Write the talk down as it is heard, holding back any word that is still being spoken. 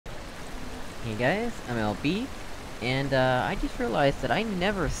Hey guys, I'm LB, and I just realized that I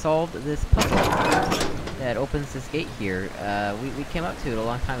never solved this puzzle that opens this gate here. We came up to it a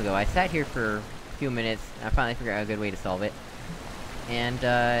long time ago. I sat here for a few minutes, and I finally figured out a good way to solve it. And,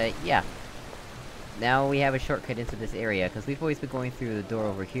 yeah. Now we have a shortcut into this area, because we've always been going through the door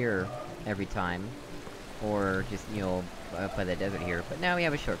over here every time. Or just, you know, up by the desert here, but now we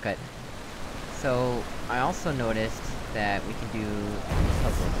have a shortcut. So, I also noticed that we can do a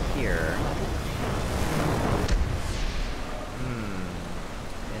puzzle here.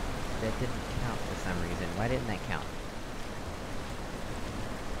 That didn't count for some reason. Why didn't that count?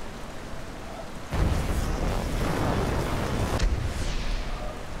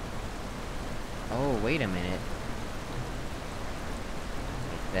 Oh, wait a minute.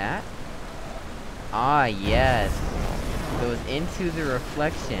 Like that? Ah, yes! Goes into the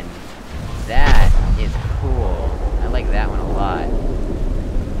reflection. That is cool. I like that one a lot.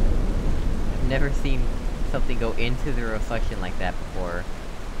 I've never seen something go into the reflection like that before.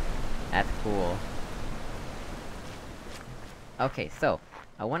 That's cool. Okay, so,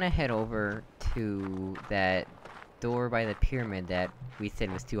 I wanna head over to that door by the pyramid that we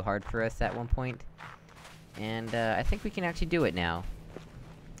said was too hard for us at one point. And, I think we can actually do it now.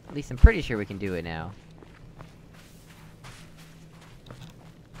 At least I'm pretty sure we can do it now.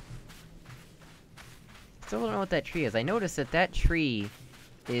 Still don't know what that tree is. I noticed that that tree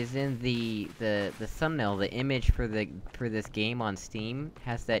is in the thumbnail, the image for this game on Steam,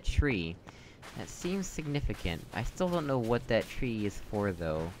 has that tree. That seems significant. I still don't know what that tree is for,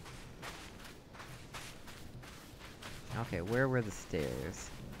 though. Okay, where were the stairs?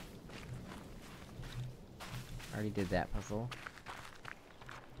 Already did that puzzle.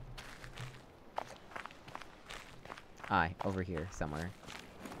 Over here, somewhere.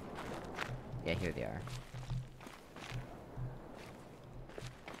 Yeah, here they are.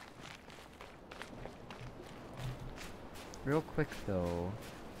 Real quick, though...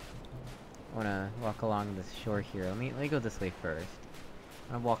 I wanna walk along this shore here. Let me go this way first.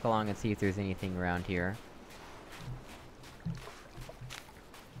 I'm gonna walk along and see if there's anything around here.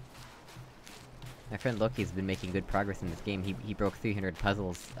 My friend Loki's been making good progress in this game. He broke 300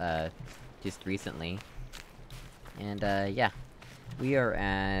 puzzles, just recently. And, yeah. We are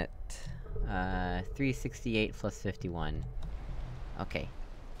at... 368 plus 51. Okay.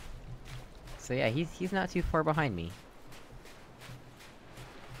 So yeah, he's not too far behind me.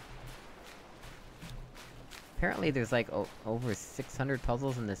 Apparently there's like, over 600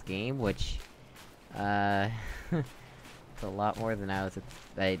 puzzles in this game, which... it's a lot more than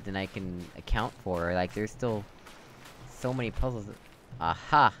than I can account for. Like, there's still... so many puzzles.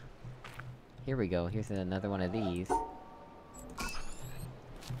 Aha! Here we go, here's another one of these.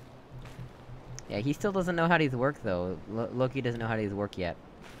 Yeah, he still doesn't know how these work, though. Loki doesn't know how these work yet.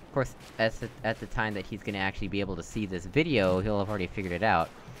 Of course, at the time that he's gonna actually be able to see this video, he'll have already figured it out.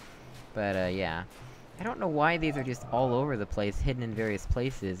 But, yeah. I don't know why these are just all over the place, hidden in various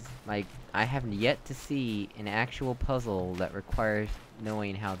places. Like, I have yet to see an actual puzzle that requires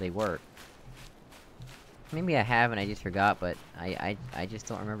knowing how they work. Maybe I have and I just forgot, but I just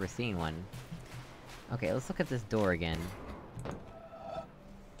don't remember seeing one. Okay, let's look at this door again.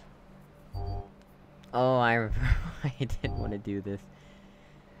 Oh, I remember why I didn't want to do this.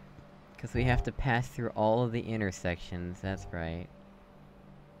 Because we have to pass through all of the intersections, that's right.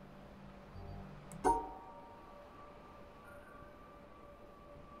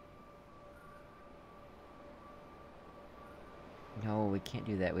 No, we can't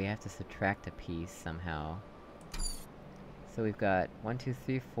do that. We have to subtract a piece somehow. So we've got 1, 2,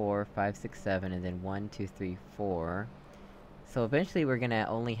 3, 4, 5, 6, 7, and then 1, 2, 3, 4. So eventually we're gonna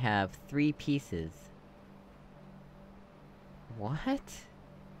only have 3 pieces. What?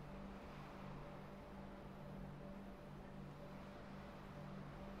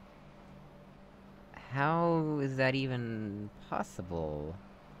 How is that even possible?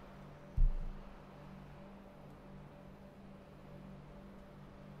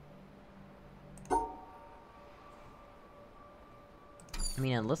 I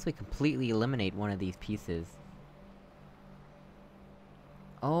mean, unless we completely eliminate one of these pieces.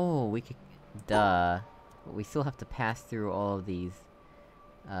 Oh, we could... Duh. But we still have to pass through all of these...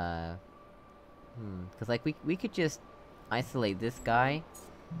 Cause like, we could just... isolate this guy,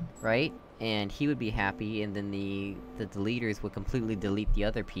 right? And he would be happy, and then the deleters would completely delete the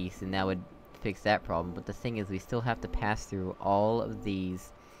other piece, and that would fix that problem. But the thing is, we still have to pass through all of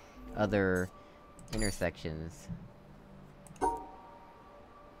these... other... intersections.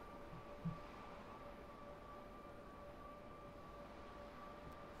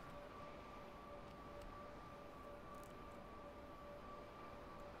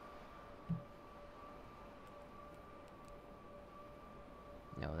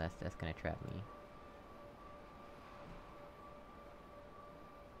 that's gonna trap me.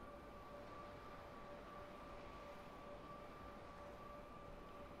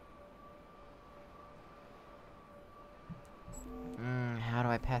 How do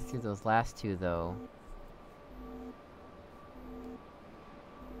I pass through those last two, though?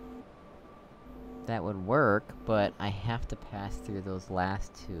 That would work, but I have to pass through those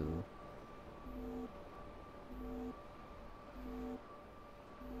last two.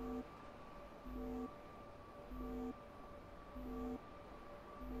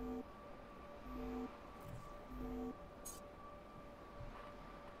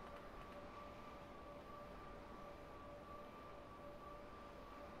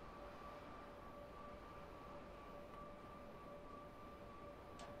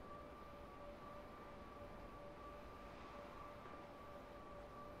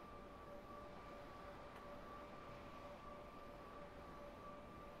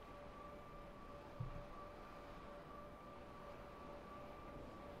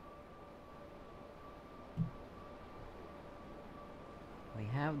 We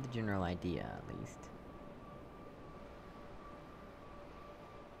have the general idea, at least.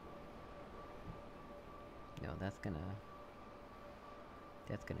 No, that's gonna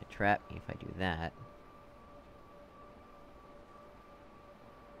trap me if I do that.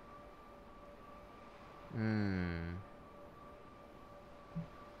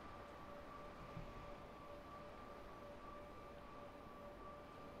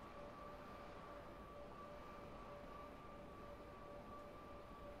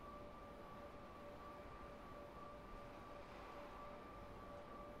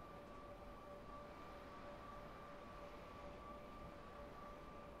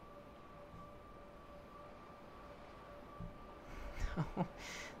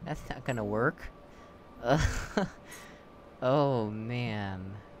 That's not gonna work. Oh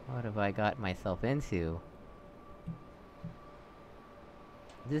man, what have I got myself into?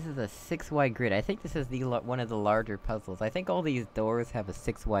 This is a 6-wide grid. I think this is the one of the larger puzzles. I think all these doors have a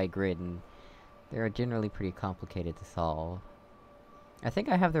 6-wide grid, and they're generally pretty complicated to solve. I think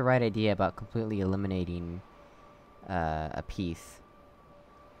I have the right idea about completely eliminating a piece.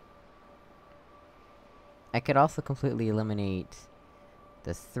 I could also completely eliminate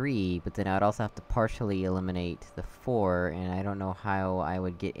the 3, but then I'd also have to partially eliminate the 4, and I don't know how I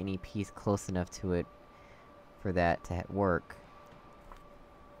would get any piece close enough to it for that to work.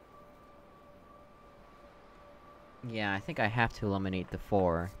 Yeah, I think I have to eliminate the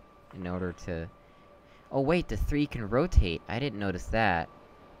 4 in order to... Oh wait, the 3 can rotate! I didn't notice that.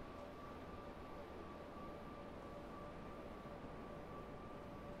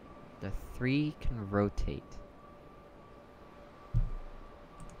 The 3 can rotate.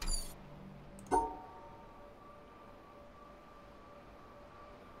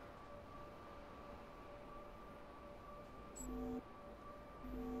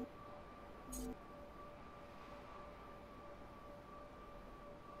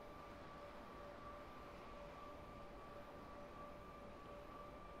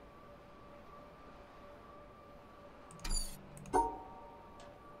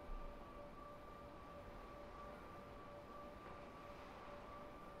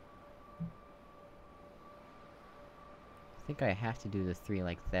 I think I have to do the 3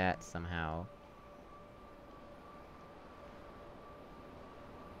 like that, somehow.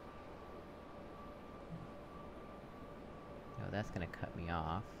 No, that's gonna cut me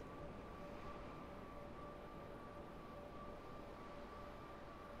off.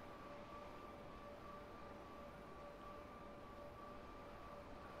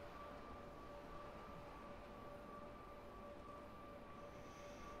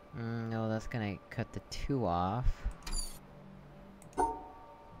 No, that's gonna cut the 2 off.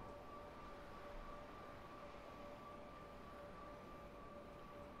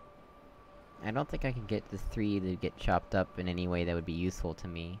 I don't think I can get the 3 to get chopped up in any way that would be useful to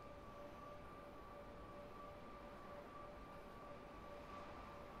me.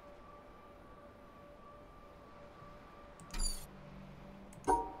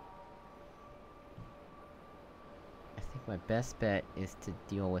 I think my best bet is to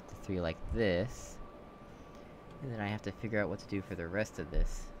deal with the 3 like this. And then I have to figure out what to do for the rest of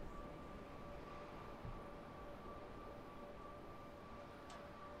this.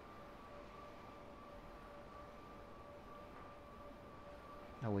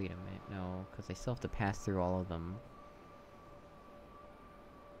 Oh wait a minute, no, cause I still have to pass through all of them.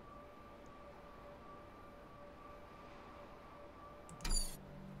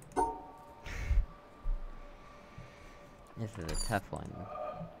 This is a tough one.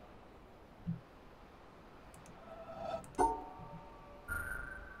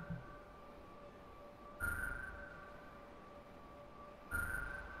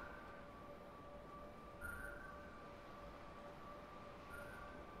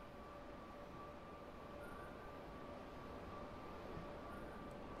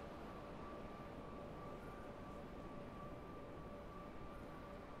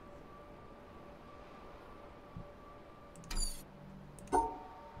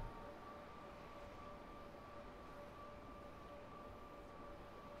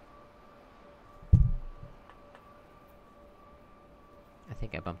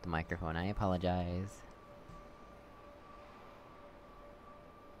 think I bumped the microphone, I apologize.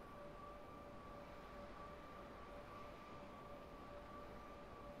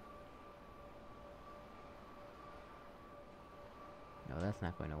 No, that's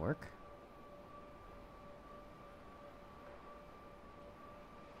not going to work.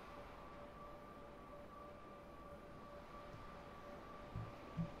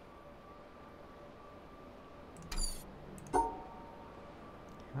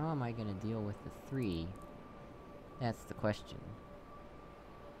 How am I gonna deal with the 3? That's the question.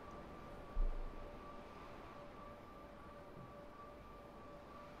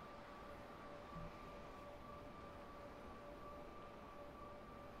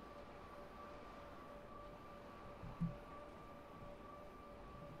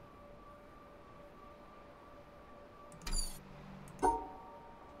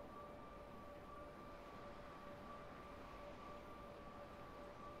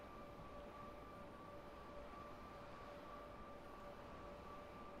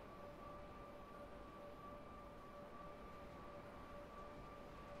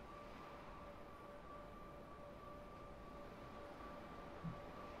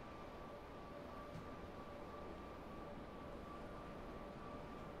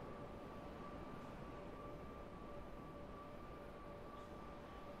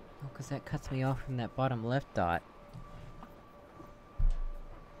 Oh, 'cause that cuts me off from that bottom left dot.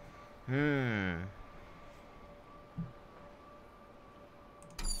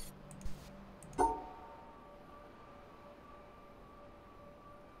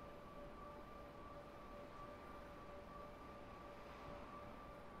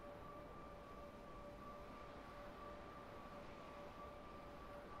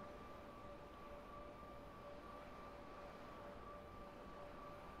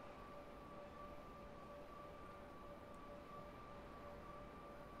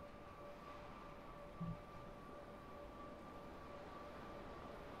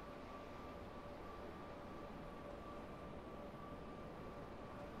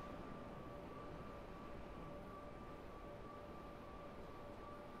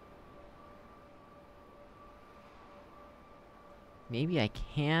 Maybe I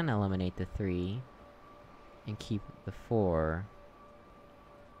can eliminate the 3... and keep the 4...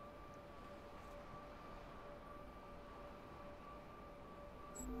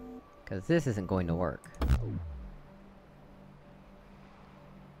 Cause this isn't going to work.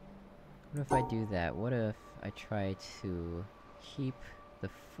 What if I do that? What if I try to keep the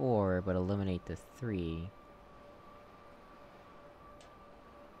 4, but eliminate the 3?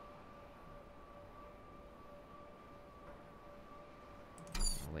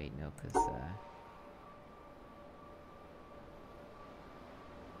 Oh, wait, no, 'cause,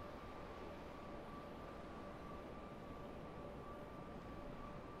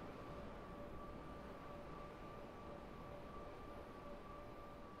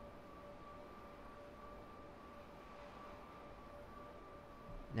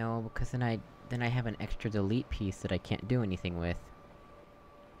 no, because then I have an extra delete piece that I can't do anything with.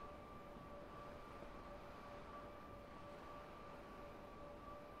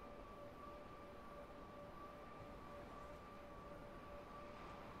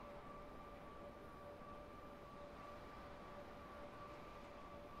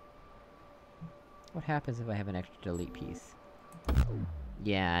 What happens if I have an extra delete piece?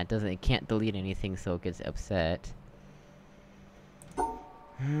 Yeah, it can't delete anything, so it gets upset.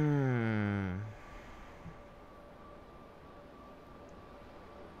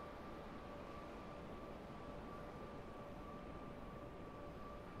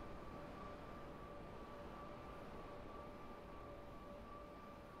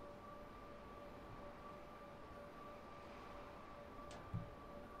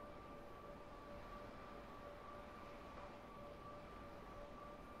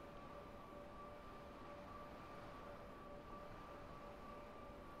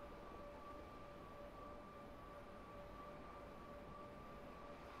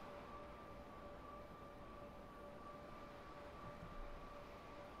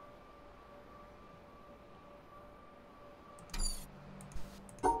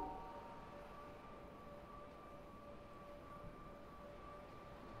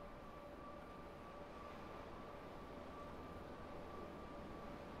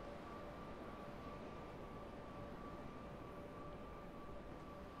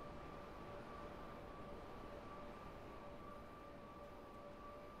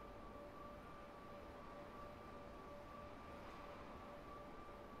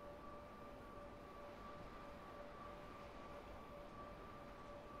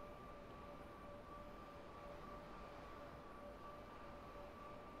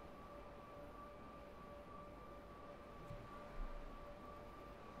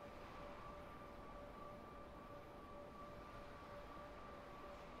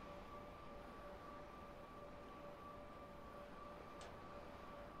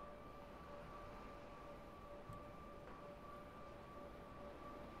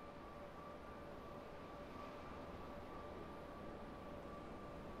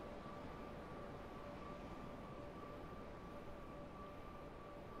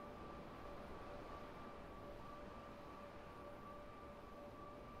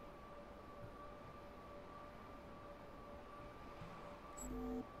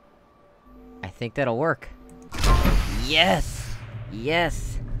 think that'll work. Yes!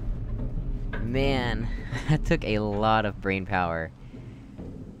 Yes! Man, that took a lot of brain power.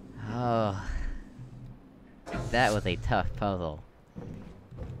 Oh. That was a tough puzzle.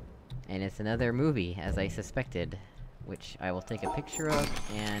 And it's another movie, as I suspected. Which I will take a picture of,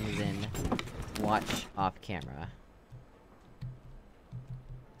 and then watch off camera.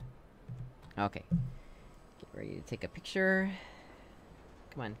 Okay. Get ready to take a picture.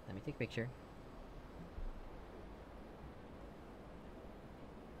 Come on, let me take a picture.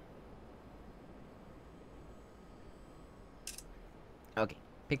 Okay,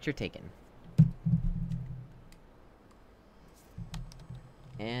 picture taken.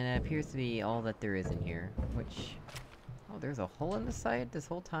 And it appears to be all that there is in here, which... Oh, there's a hole in the side this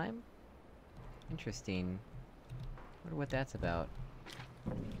whole time? Interesting. Wonder what that's about.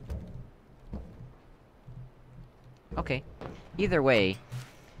 Okay. Either way,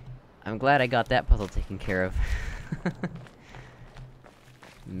 I'm glad I got that puzzle taken care of.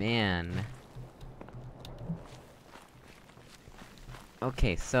 Man.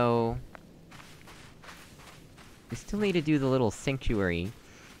 Okay, so... we still need to do the little sanctuary.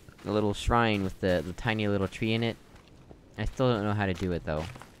 The little shrine with the tiny little tree in it. I still don't know how to do it, though.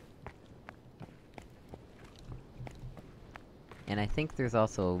 And I think there's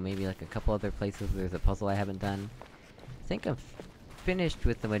also maybe like a couple other places where there's a puzzle I haven't done. I think I've finished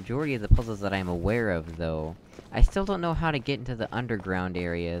with the majority of the puzzles that I'm aware of, though. I still don't know how to get into the underground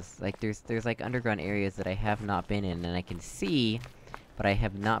areas. Like, there's like underground areas that I have not been in, and I can see, but I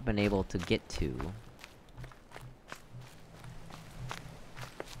have not been able to get to.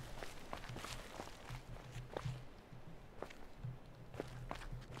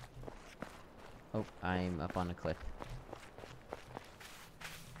 Oh, I'm up on a cliff.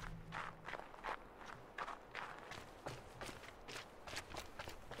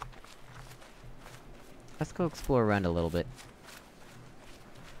 Let's go explore around a little bit.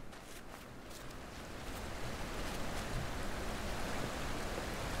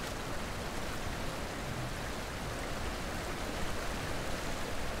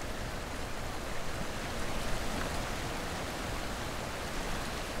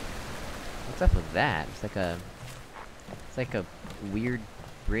 What's up with that? It's like a weird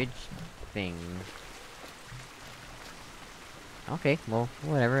bridge thing. Okay, well,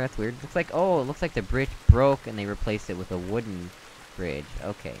 whatever, that's weird. Looks like- oh, it looks like the bridge broke and they replaced it with a wooden bridge.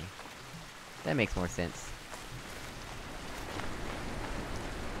 Okay. That makes more sense.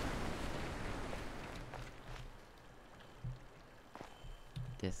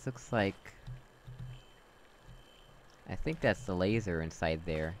 This looks like... I think that's the laser inside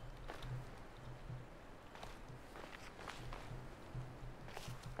there.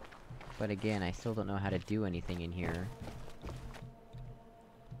 But again, I still don't know how to do anything in here.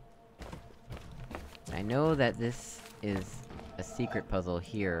 I know that this is a secret puzzle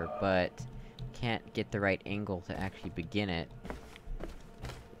here, but can't get the right angle to actually begin it.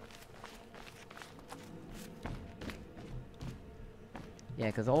 Yeah,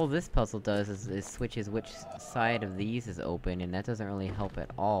 cause all this puzzle does is switches which side of these is open, and that doesn't really help at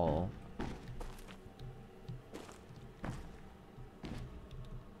all.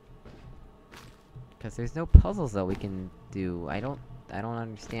 Cause there's no puzzles that we can do. I don't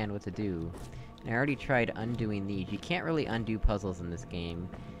understand what to do. And I already tried undoing these. You can't really undo puzzles in this game.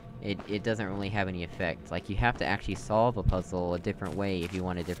 It doesn't really have any effect. Like, you have to actually solve a puzzle a different way if you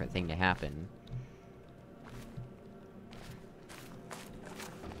want a different thing to happen.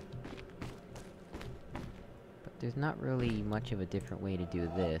 But there's not really much of a different way to do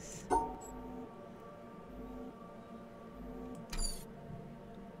this.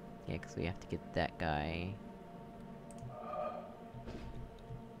 Yeah, cause we have to get that guy.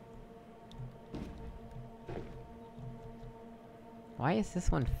 Why is this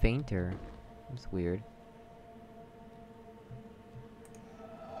one fainter? That's weird.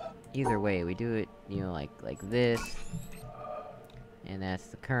 Either way, we do it, you know, like this. And that's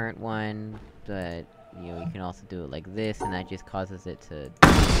the current one, but, you know, you can also do it like this, and that just causes it to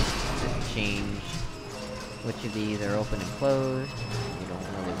change which of these are open and closed. You don't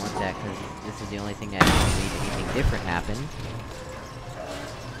really want that, because this is the only thing that actually made anything different happen.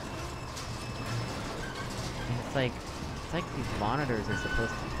 And it's like these monitors are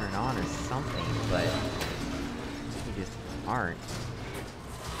supposed to turn on or something, but they just aren't.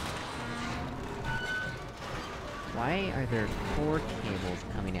 Why are there 4 cables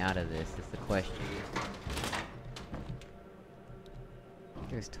coming out of this, is the question.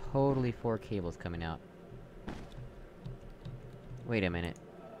 There's totally 4 cables coming out. Wait a minute.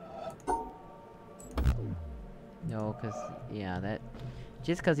 No, cause, yeah,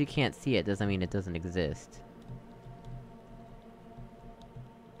 Just cause you can't see it doesn't mean it doesn't exist.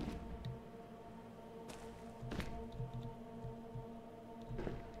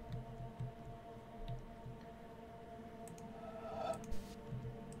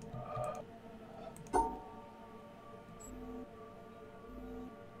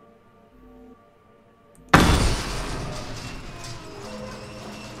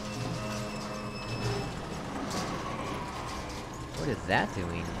 What is that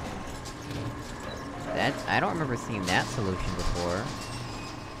doing? I don't remember seeing that solution before.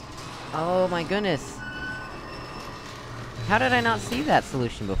 Oh my goodness! How did I not see that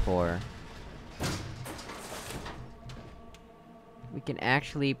solution before? We can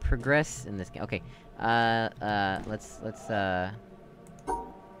actually progress in this game. Okay, let's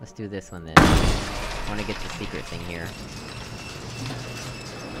do this one then. I wanna get the secret thing here.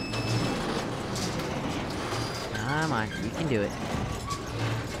 Come on, you can do it.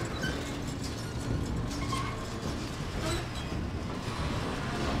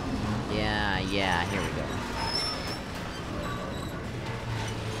 Yeah, here we go.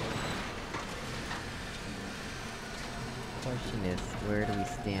 Question is, where do we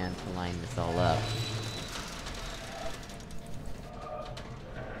stand to line this all up?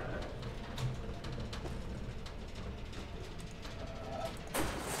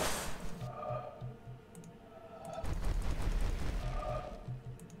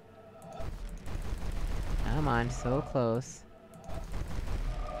 Come on, so close.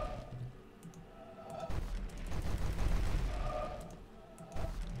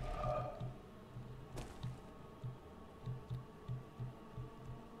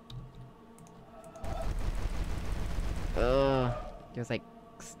 Ugh, there's like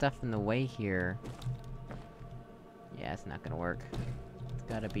stuff in the way here. Yeah, it's not gonna work. It's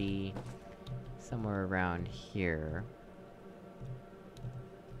gotta be somewhere around here.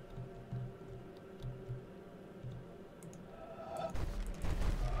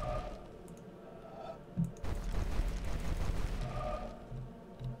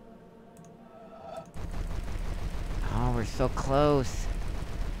 Oh, we're so close!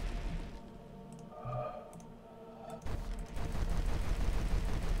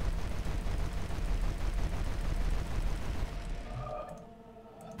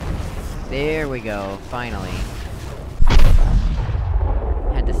 There we go, finally.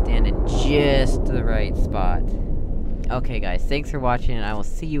 Had to stand in just the right spot. Okay guys, thanks for watching, and I will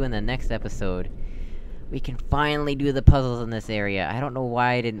see you in the next episode. We can finally do the puzzles in this area. I don't know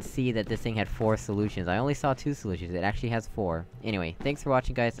why I didn't see that this thing had 4 solutions. I only saw 2 solutions, it actually has 4. Anyway, thanks for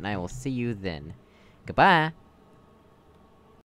watching guys, and I will see you then. Goodbye!